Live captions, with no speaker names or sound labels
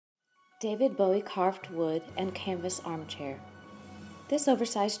David Bowie carved wood and canvas armchair. This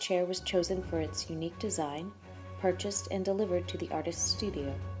oversized chair was chosen for its unique design, purchased and delivered to the artist's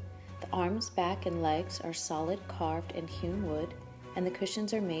studio. The arms, back, and legs are solid carved and hewn wood, and the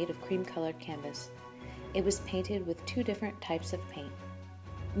cushions are made of cream-colored canvas. It was painted with 2 different types of paint.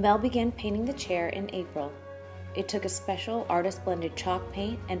 Mel began painting the chair in April. It took a special artist-blended chalk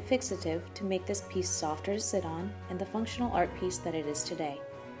paint and fixative to make this piece softer to sit on and the functional art piece that it is today.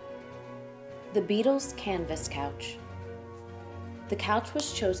 The Beatles Canvas Couch. The couch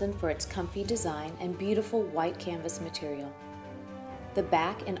was chosen for its comfy design and beautiful white canvas material. The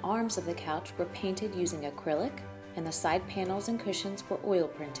back and arms of the couch were painted using acrylic, and the side panels and cushions were oil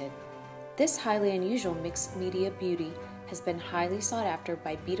printed. This highly unusual mixed media beauty has been highly sought after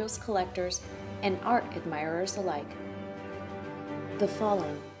by Beatles collectors and art admirers alike. The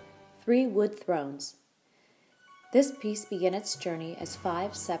Fallen, 3 wood thrones. This piece began its journey as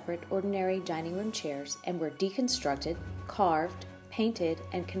 5 separate ordinary dining room chairs and were deconstructed, carved, painted,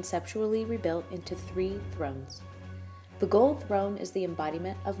 and conceptually rebuilt into 3 thrones. The gold throne is the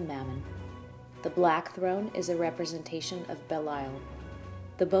embodiment of Mammon. The black throne is a representation of Belial.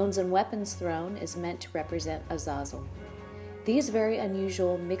 The bones and weapons throne is meant to represent Azazel. These very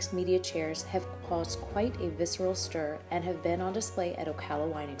unusual mixed media chairs have caused quite a visceral stir and have been on display at Ocala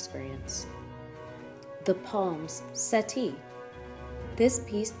Wine Experience. The Palms Settee. This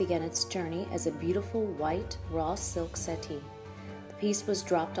piece began its journey as a beautiful white raw silk settee. The piece was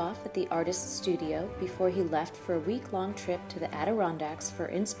dropped off at the artist's studio before he left for a week-long trip to the Adirondacks for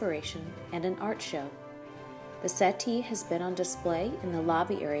inspiration and an art show. The settee has been on display in the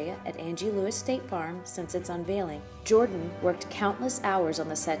lobby area at Angie Lewis State Farm since its unveiling. Jordan worked countless hours on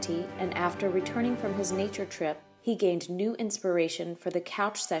the settee, and after returning from his nature trip, he gained new inspiration for the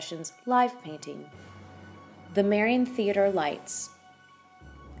Couch Sessions live painting. The Marion Theater Lights.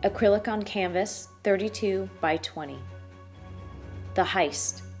 Acrylic on canvas, 32 by 20. The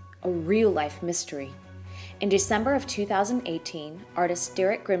Heist, a real-life mystery. In December of 2018, artist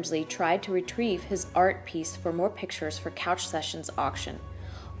Derek Grimsley tried to retrieve his art piece for more pictures for Couch Sessions auction,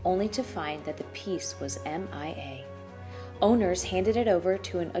 only to find that the piece was MIA. Owners handed it over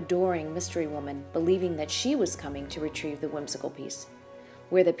to an adoring mystery woman, believing that she was coming to retrieve the whimsical piece.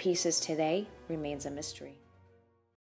 Where the piece is today remains a mystery.